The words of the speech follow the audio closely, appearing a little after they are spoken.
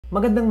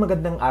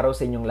Magandang araw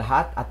sa inyong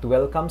lahat at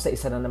welcome sa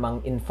isa na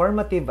namang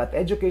informative at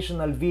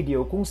educational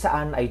video kung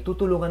saan ay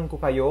tutulungan ko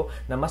kayo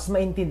na mas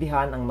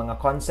maintindihan ang mga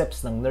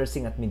concepts ng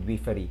nursing at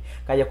midwifery.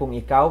 Kaya kung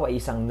ikaw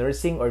ay isang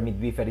nursing or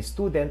midwifery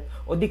student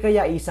o di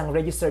kaya ay isang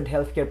registered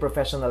healthcare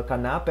professional ka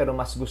na pero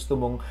mas gusto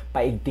mong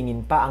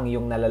paigtingin pa ang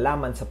iyong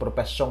nalalaman sa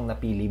profesyong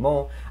napili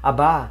mo,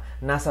 aba,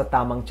 nasa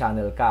tamang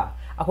channel ka.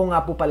 Ako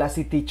nga po pala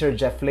si Teacher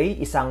Jeff Lay,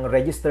 isang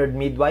registered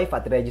midwife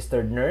at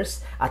registered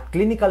nurse at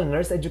clinical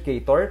nurse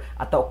educator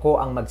at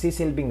ako ang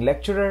magsisilbing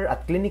lecturer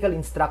at clinical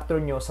instructor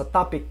nyo sa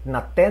topic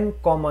na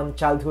 10 common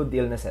childhood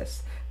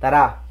illnesses.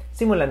 Tara,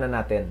 simulan na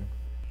natin.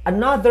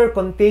 Another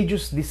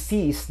contagious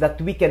disease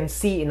that we can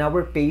see in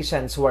our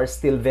patients who are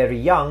still very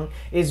young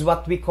is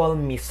what we call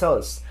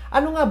measles.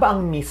 Ano nga ba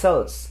ang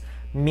measles?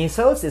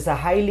 Measles is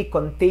a highly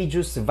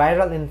contagious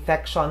viral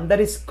infection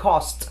that is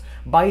caused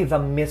by the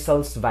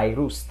measles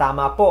virus.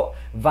 Tama po,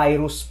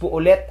 virus po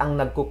ulit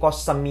ang nagkukos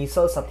sa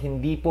measles at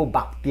hindi po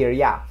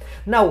bacteria.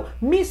 Now,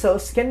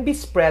 measles can be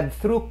spread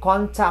through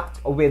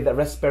contact with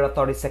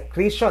respiratory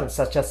secretions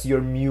such as your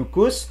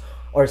mucus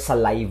or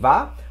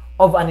saliva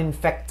of an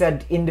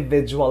infected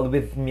individual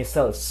with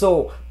measles.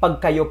 So,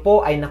 pag kayo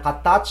po ay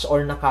nakatouch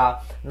or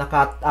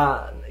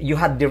you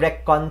had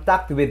direct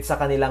contact with sa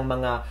kanilang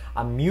mga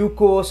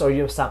mucus or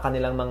yung sa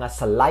kanilang mga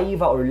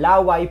saliva or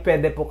laway,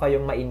 pwede po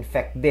kayong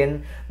ma-infect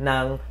din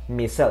ng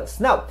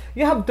measles. Now,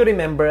 you have to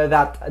remember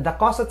that the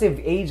causative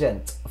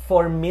agent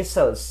for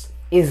measles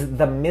is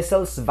the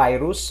measles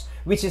virus,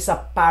 which is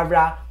a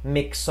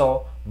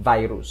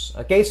paramyxovirus.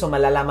 Okay, so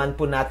malalaman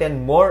po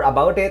natin more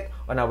about it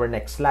on our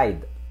next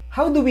slide.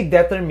 How do we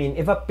determine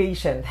if a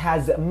patient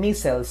has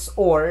measles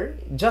or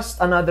just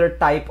another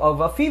type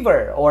of a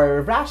fever or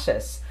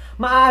rashes?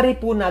 Maaari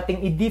po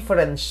nating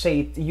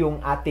i-differentiate yung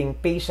ating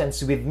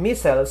patients with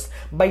measles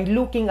by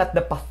looking at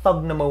the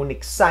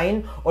pathognomonic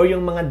sign or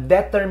yung mga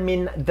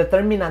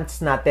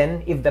determinants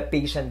natin if the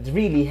patient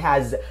really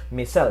has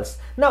measles.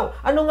 Now,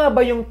 ano nga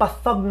ba yung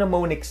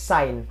pathognomonic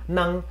sign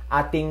ng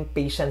ating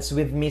patients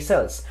with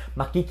measles?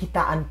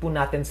 Makikitaan po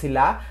natin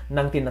sila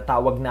ng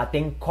tinatawag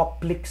nating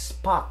Koplik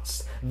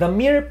spots. The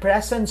mere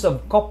presence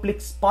of Koplik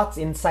spots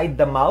inside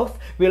the mouth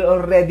will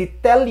already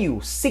tell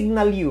you,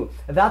 signal you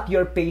that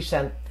your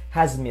patient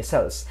has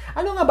measles.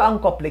 Ano nga ba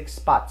ang Koplik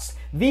spots?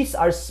 These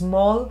are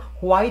small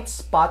white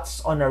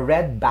spots on a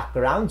red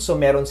background. So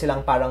meron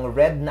silang parang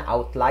red na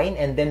outline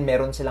and then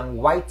meron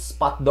silang white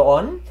spot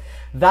doon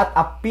that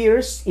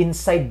appears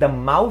inside the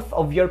mouth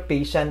of your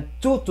patient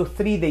 2 to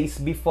 3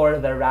 days before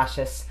the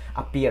rashes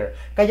appear.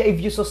 Kaya if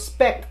you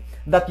suspect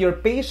that your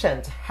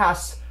patient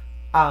has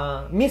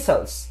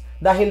measles,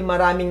 dahil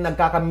maraming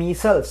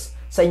nagkaka-measles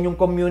sa inyong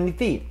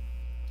community,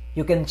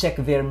 you can check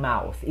their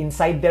mouth.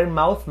 Inside their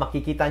mouth,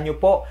 makikita nyo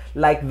po,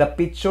 like the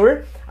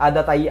picture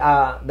that I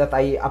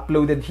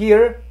uploaded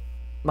here,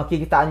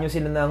 makikitaan nyo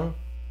sila ng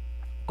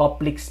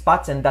Koplik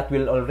spots and that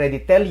will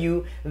already tell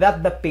you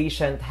that the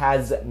patient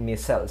has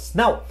measles.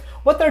 Now,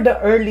 what are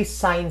the early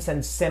signs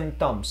and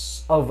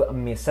symptoms of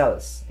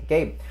measles?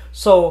 Okay,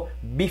 so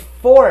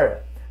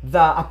before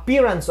the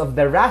appearance of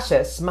the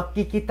rashes,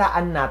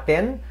 makikitaan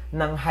natin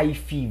ng high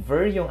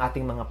fever yung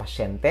ating mga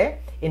pasyente,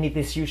 and it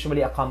is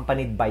usually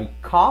accompanied by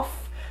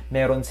cough.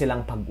 Meron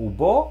silang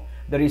pag-ubo.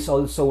 There is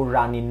also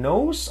runny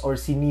nose or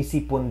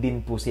sinisipon din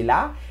po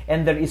sila,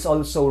 and there is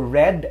also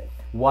red,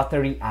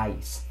 watery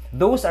eyes.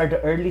 Those are the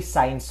early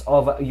signs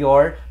of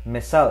your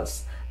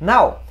measles.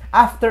 Now,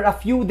 after a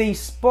few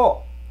days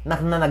po na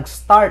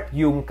nag-start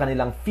yung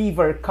kanilang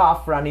fever,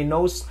 cough, runny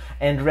nose,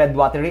 and red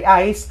watery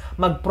eyes,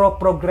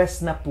 magpro-progress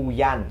na po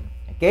yan.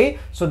 Okay?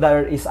 So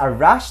there is a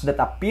rash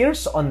that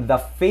appears on the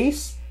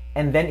face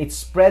and then it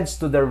spreads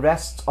to the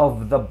rest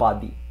of the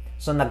body.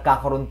 So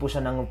nagkakaroon po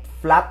siya ng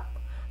flat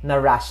na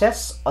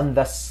rashes on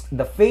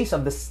the face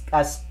of the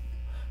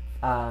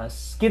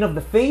skin of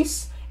the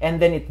face,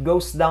 and then it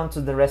goes down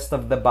to the rest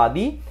of the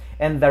body.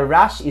 And the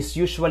rash is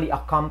usually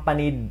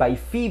accompanied by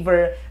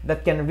fever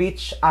that can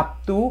reach up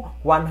to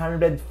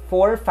 104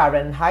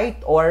 Fahrenheit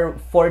or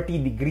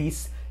 40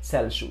 degrees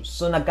Celsius.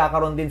 So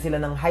nagkakaroon din sila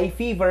ng high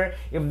fever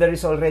if there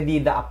is already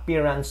the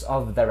appearance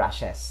of the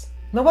rashes.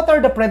 Now, what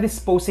are the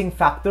predisposing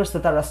factors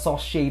that are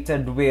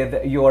associated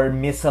with your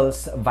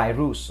measles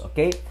virus?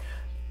 Okay?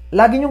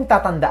 Lagi niyong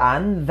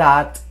tatandaan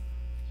that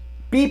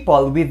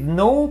people with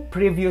no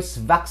previous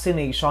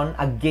vaccination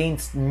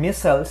against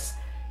measles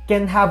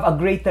can have a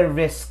greater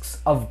risks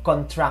of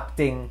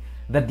contracting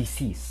the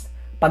disease.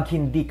 Pag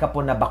hindi ka po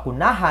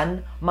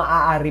nabakunahan,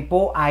 maaari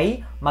po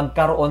ay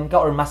magkaroon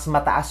ka or mas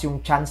mataas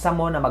yung tsansa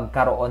mo na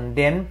magkaroon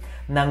din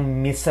ng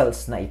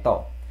measles na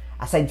ito.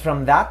 Aside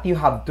from that, you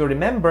have to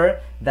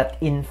remember that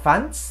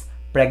infants,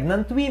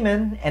 pregnant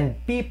women, and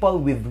people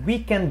with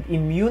weakened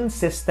immune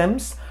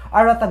systems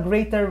are at a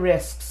greater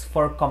risks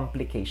for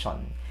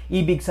complication.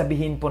 Ibig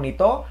sabihin po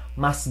nito,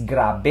 mas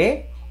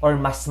grabe or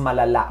mas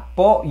malala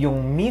po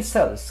yung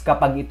measles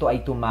kapag ito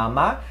ay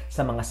tumama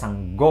sa mga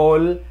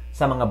sanggol,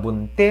 sa mga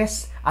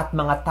buntis, at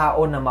mga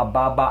tao na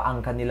mababa ang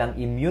kanilang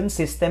immune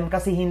system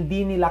kasi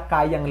hindi nila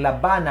kayang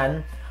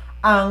labanan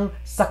ang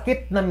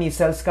sakit na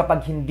measles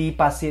kapag hindi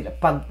pa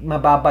pag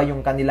mababa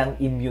yung kanilang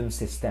immune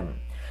system.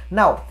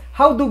 Now,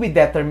 how do we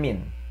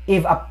determine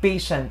if a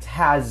patient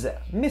has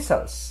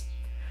measles?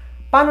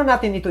 Paano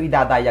natin ito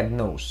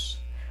i-diagnose?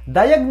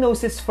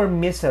 Diagnosis for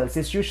measles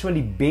is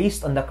usually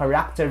based on the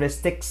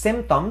characteristic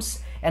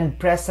symptoms and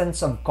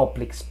presence of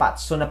Koplik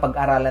spots. So,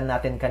 napag-aralan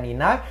natin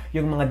kanina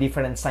yung mga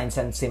different signs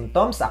and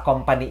symptoms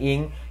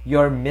accompanying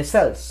your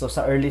measles. So,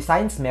 sa early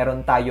signs,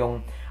 meron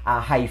tayong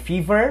high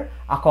fever,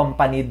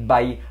 accompanied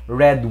by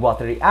red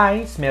watery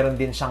eyes. Meron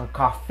din siyang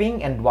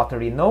coughing and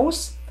watery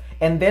nose.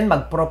 And then,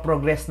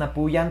 magpro-progress na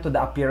po yan to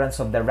the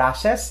appearance of the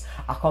rashes,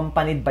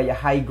 accompanied by a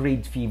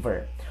high-grade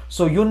fever.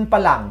 So, yun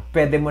pa lang,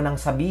 pwede mo nang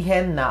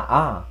sabihin na,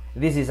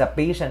 this is a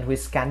patient who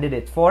is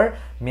candidate for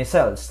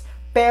measles.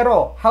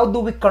 Pero, how do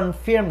we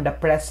confirm the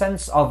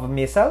presence of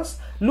measles?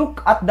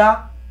 Look at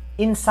the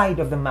inside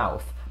of the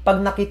mouth.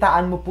 Pag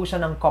nakitaan mo po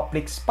siya ng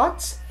Koplik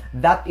spots,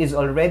 that is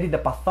already the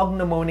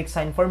pathognomonic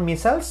sign for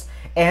measles,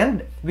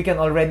 and we can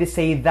already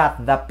say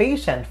that the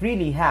patient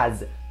really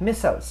has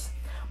measles.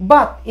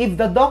 But if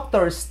the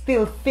doctor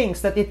still thinks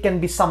that it can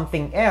be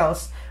something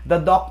else, the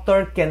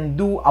doctor can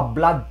do a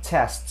blood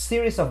test,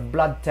 series of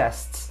blood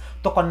tests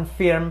to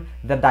confirm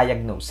the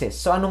diagnosis.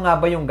 So ano nga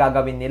ba yung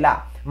gagawin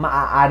nila?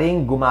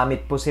 Maaaring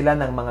gumamit po sila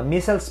ng mga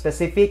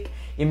measles-specific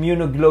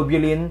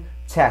immunoglobulin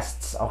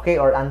tests, okay,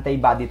 or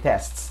antibody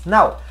tests.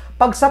 Now,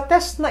 pag sa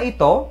test na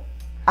ito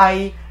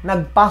ay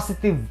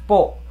nag-positive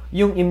po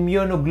yung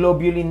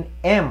immunoglobulin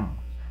M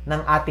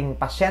ng ating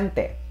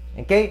pasyente.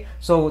 Okay?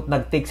 So,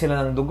 nag-take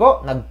sila ng dugo,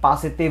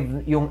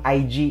 nag-positive yung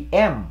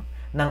IgM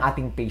ng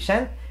ating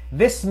patient.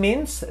 This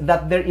means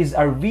that there is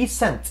a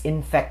recent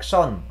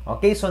infection.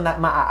 Okay? So,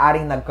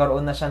 maaaring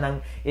nagkaroon na siya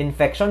ng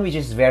infection which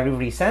is very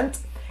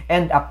recent.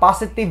 And a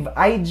positive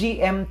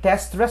IgM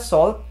test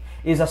result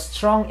is a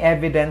strong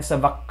evidence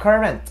of a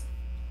current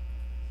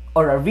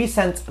or a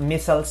recent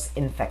measles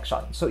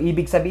infection. So,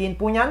 ibig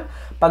sabihin po niyan,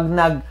 pag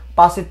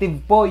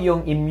nag-positive po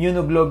yung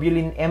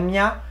immunoglobulin M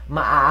niya,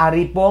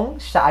 maaari pong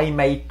siya ay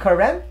may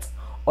current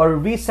or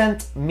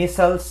recent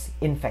measles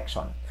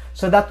infection.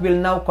 So, that will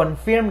now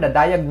confirm the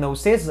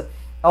diagnosis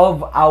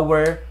of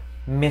our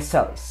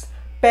measles.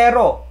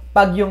 Pero,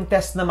 pag yung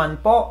test naman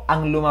po,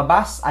 ang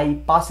lumabas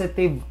ay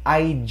positive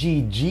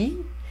IgG,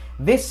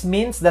 this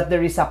means that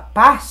there is a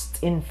past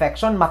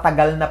infection,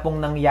 matagal na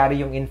pong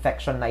nangyari yung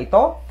infection na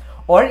ito,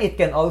 or it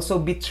can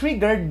also be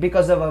triggered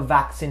because of a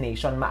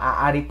vaccination.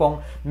 Maaari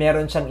pong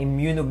meron siyang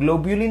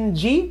immunoglobulin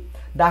G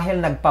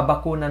dahil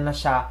nagpabakuna na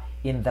siya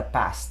in the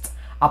past.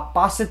 A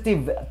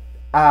positive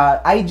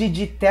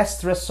IgG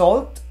test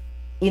result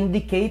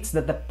indicates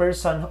that the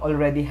person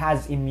already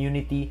has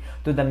immunity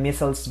to the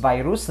measles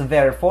virus.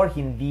 Therefore,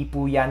 hindi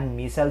po yan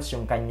measles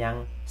yung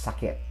kanyang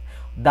sakit.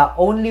 The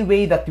only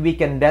way that we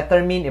can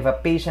determine if a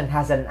patient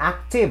has an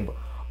active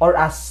or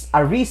a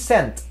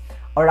recent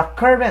or a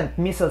current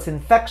measles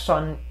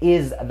infection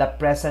is the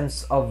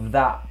presence of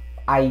the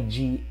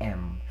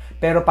IgM.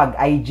 Pero pag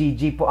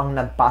IgG po ang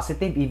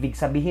nag-positive, ibig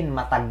sabihin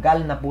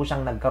matagal na po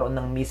siyang nagkaroon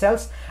ng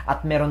measles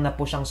at meron na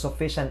po siyang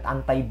sufficient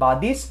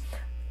antibodies,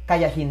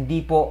 kaya hindi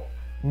po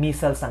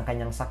measles ang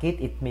kanyang sakit.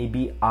 It may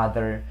be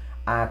other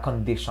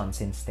conditions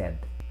instead.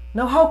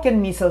 Now, how can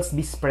measles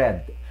be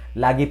spread?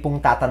 Lagi pong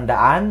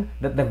tatandaan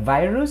that the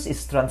virus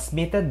is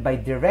transmitted by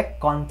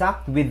direct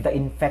contact with the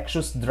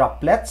infectious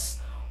droplets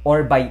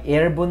or by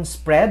airborne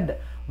spread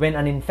when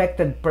an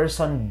infected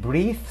person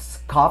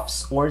breathes,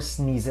 coughs, or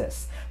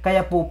sneezes.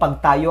 Kaya po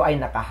pag tayo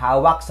ay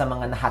nakahawak sa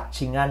mga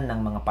nahatsingan ng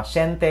mga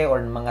pasyente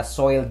or mga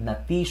soiled na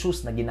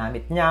tissues na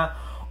ginamit niya,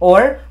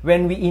 or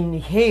when we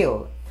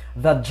inhale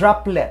the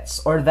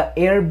droplets or the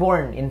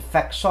airborne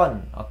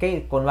infection,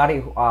 okay,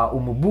 kunwari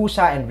umubo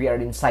siya and we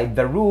are inside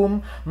the room,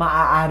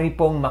 maaari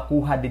pong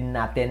makuha din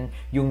natin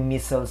yung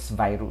measles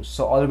virus.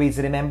 So always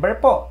remember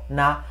po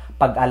na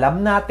pag alam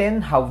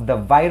natin how the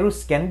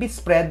virus can be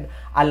spread,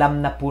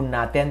 alam na po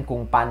natin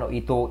kung paano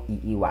ito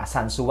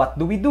iiwasan. So what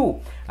do we do?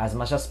 As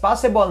much as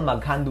possible,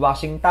 mag-hand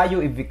washing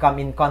tayo if we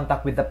come in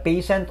contact with the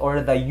patient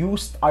or the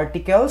used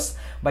articles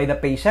by the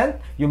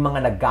patient. Yung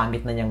mga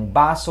nagamit na niyang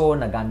baso,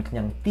 nagamit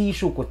niyang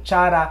tissue,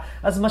 kutsara,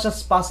 as much as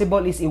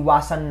possible is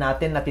iwasan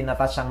natin na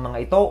tinatas ang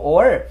mga ito.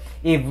 Or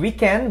if we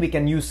can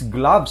use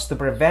gloves to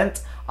prevent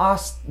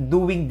us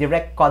doing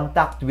direct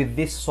contact with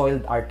these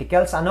soiled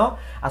articles.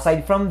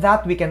 Aside from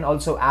that, we can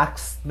also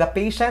ask the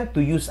patient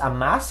to use a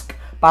mask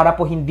para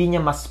po hindi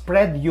niya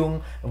ma-spread yung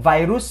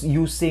virus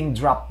using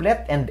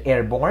droplet and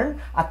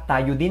airborne. At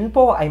tayo din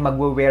po ay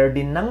magwe-wear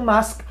din ng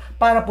mask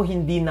para po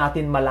hindi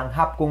natin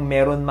malanghap kung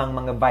meron mang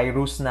mga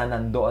virus na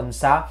nandoon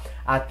sa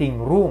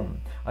ating room.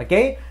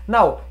 Okay?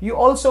 Now, you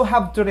also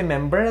have to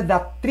remember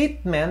that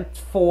treatment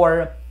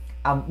for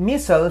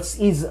measles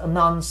is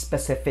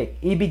non-specific.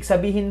 Ibig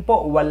sabihin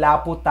po,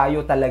 wala po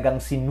tayo talagang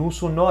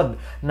sinusunod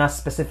na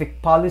specific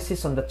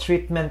policies on the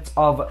treatment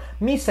of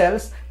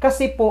measles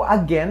kasi po,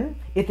 again,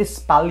 it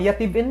is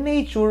palliative in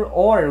nature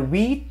or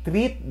we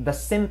treat the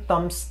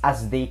symptoms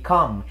as they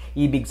come.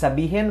 Ibig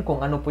sabihin,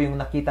 kung ano po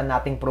yung nakita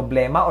nating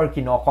problema or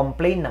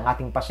kino-complain ng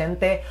ating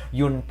pasyente,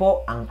 yun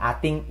po ang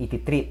ating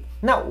ititreat.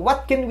 Now,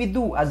 what can we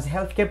do as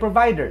healthcare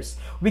providers?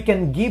 We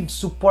can give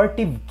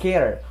supportive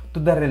care to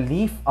the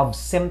relief of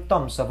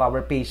symptoms of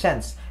our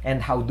patients.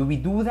 And how do we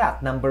do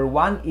that? Number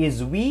one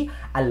is we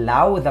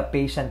allow the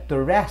patient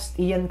to rest.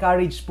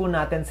 I-encourage po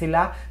natin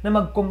sila na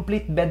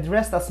mag-complete bed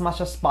rest as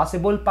much as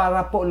possible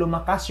para po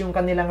lumakas yung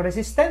kanilang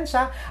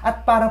resistensya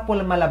at para po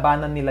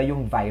malabanan nila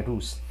yung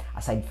virus.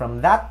 Aside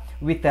from that,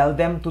 we tell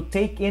them to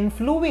take in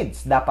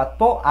fluids. Dapat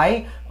po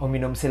ay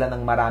uminom sila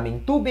ng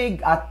maraming tubig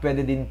at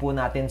pwede din po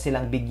natin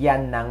silang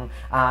bigyan ng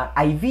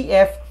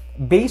IVF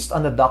based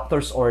on the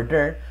doctor's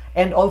order.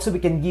 And also, we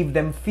can give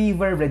them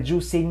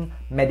fever-reducing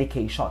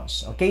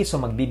medications. Okay? So,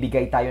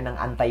 magbibigay tayo ng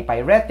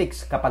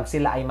antipyretics kapag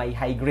sila ay may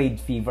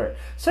high-grade fever.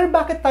 Sir,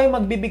 bakit tayo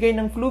magbibigay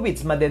ng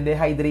fluids?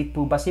 Madedehydrate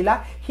po ba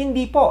sila?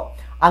 Hindi po.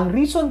 Ang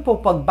reason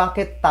po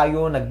bakit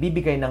tayo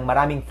nagbibigay ng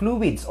maraming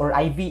fluids or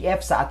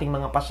IVF sa ating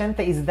mga pasyente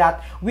is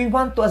that we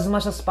want to as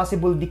much as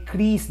possible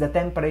decrease the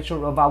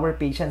temperature of our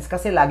patients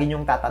kasi lagi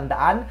niyong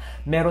tatandaan,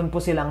 meron po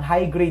silang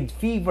high-grade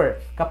fever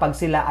kapag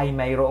sila ay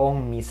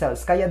mayroong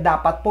measles. Kaya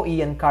dapat po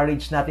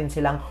i-encourage natin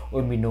silang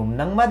uminom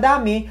ng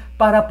madami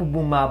para po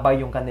bumaba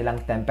yung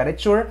kanilang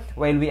temperature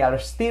while we are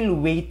still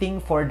waiting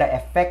for the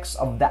effects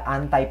of the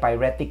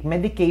antipyretic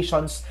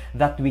medications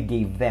that we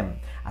gave them.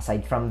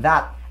 Aside from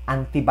that,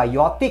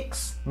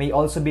 antibiotics may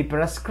also be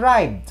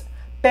prescribed.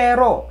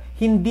 Pero,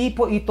 hindi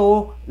po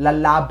ito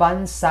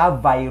lalaban sa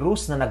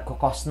virus na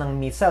nagkukos ng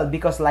measles.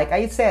 Because like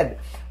I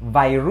said,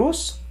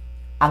 virus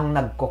ang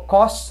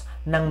nagkukos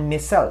ng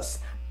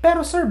measles.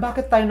 Pero sir,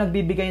 bakit tayo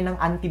nagbibigay ng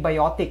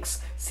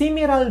antibiotics?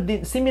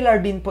 Similar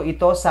din po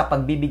ito sa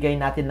pagbibigay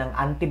natin ng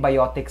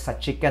antibiotics sa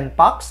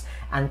chickenpox.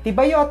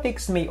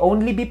 Antibiotics may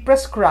only be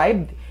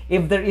prescribed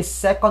if there is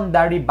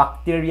secondary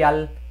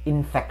bacterial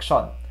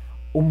infection.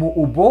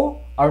 Umuubo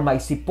or may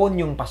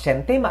sipon yung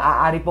pasyente,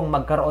 maaari pong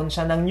magkaroon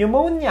siya ng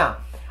pneumonia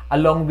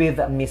along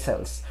with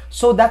measles.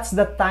 So that's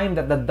the time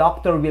that the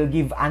doctor will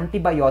give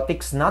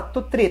antibiotics not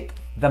to treat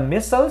the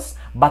measles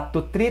but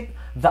to treat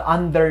the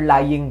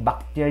underlying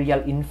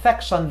bacterial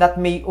infection that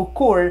may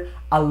occur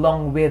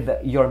along with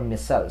your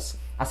measles.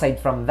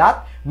 Aside from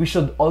that, we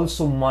should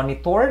also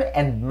monitor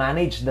and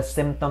manage the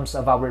symptoms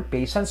of our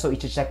patients. So,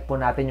 i-check po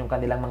natin yung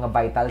kanilang mga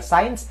vital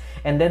signs.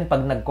 And then,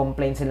 pag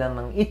nag-complain sila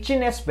ng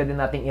itchiness, pwede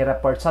nating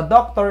i-report sa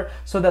doctor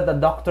so that the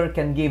doctor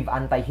can give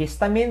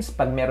antihistamines.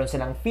 Pag meron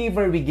silang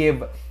fever, we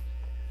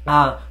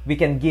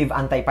can give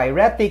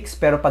antipyretics.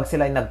 Pero pag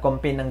sila ay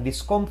nag-complain ng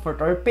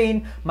discomfort or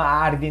pain,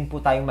 maaari din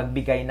po tayong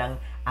magbigay ng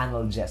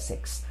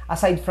analgesics.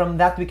 Aside from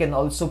that, we can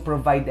also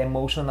provide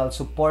emotional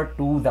support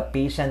to the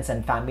patients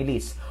and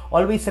families.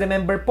 Always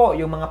remember po,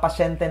 yung mga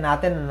pasyente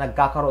natin na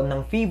nagkakaroon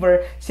ng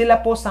fever, sila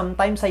po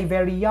sometimes ay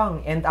very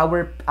young and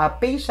our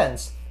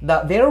patients,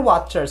 their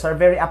watchers are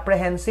very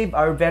apprehensive,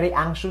 are very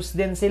anxious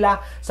din sila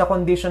sa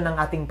condition ng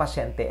ating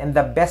pasyente. And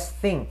the best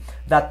thing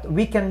that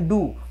we can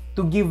do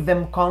to give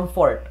them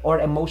comfort or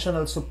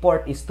emotional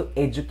support is to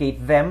educate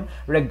them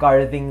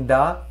regarding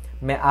the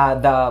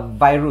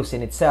virus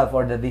in itself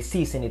or the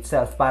disease in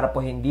itself para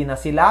po hindi na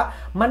sila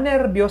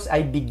manervyos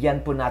ay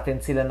bigyan po natin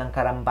sila ng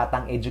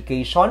karambatang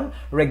education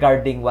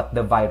regarding what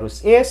the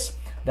virus is,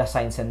 the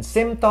signs and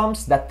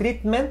symptoms, the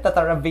treatment that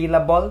are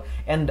available,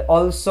 and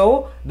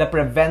also the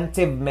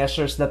preventive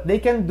measures that they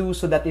can do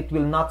so that it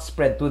will not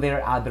spread to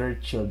their other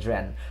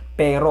children.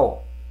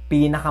 Pero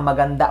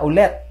pinakamaganda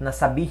ulit na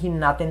sabihin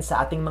natin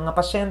sa ating mga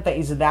pasyente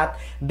is that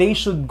they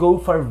should go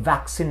for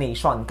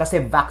vaccination. Kasi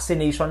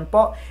vaccination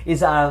po is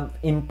an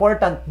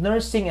important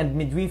nursing and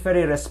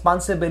midwifery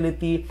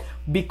responsibility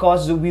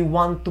because we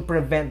want to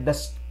prevent the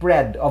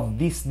spread of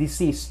this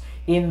disease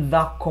in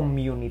the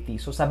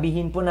community. So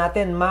sabihin po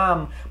natin,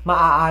 ma'am,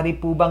 maaari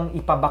po bang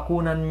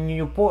ipabakunan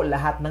niyo po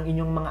lahat ng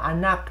inyong mga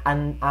anak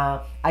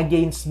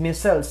against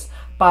measles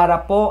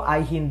para po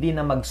ay hindi na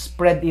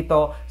mag-spread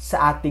ito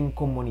sa ating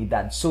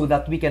komunidad. So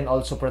that we can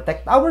also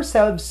protect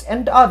ourselves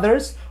and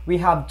others, we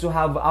have to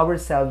have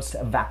ourselves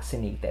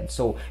vaccinated.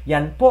 So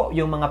yan po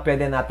yung mga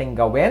pwede nating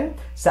gawin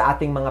sa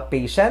ating mga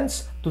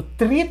patients to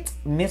treat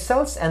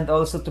measles and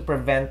also to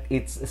prevent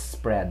its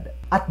spread.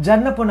 At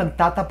dyan na po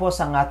nagtatapos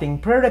ang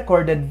ating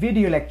pre-recorded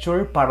video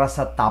lecture para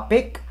sa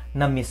topic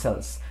na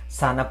measles.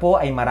 Sana po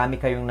ay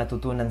marami kayong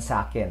natutunan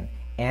sa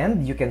akin.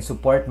 And you can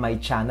support my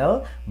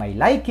channel by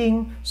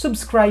liking,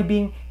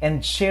 subscribing,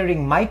 and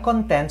sharing my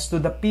contents to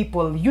the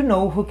people you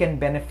know who can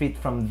benefit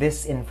from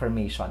this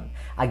information.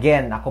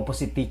 Again, ako po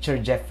si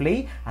Teacher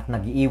Jeffley at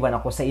nag-iiwan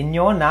ako sa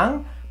inyo ng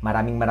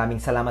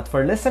maraming salamat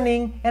for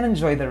listening and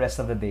enjoy the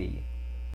rest of the day.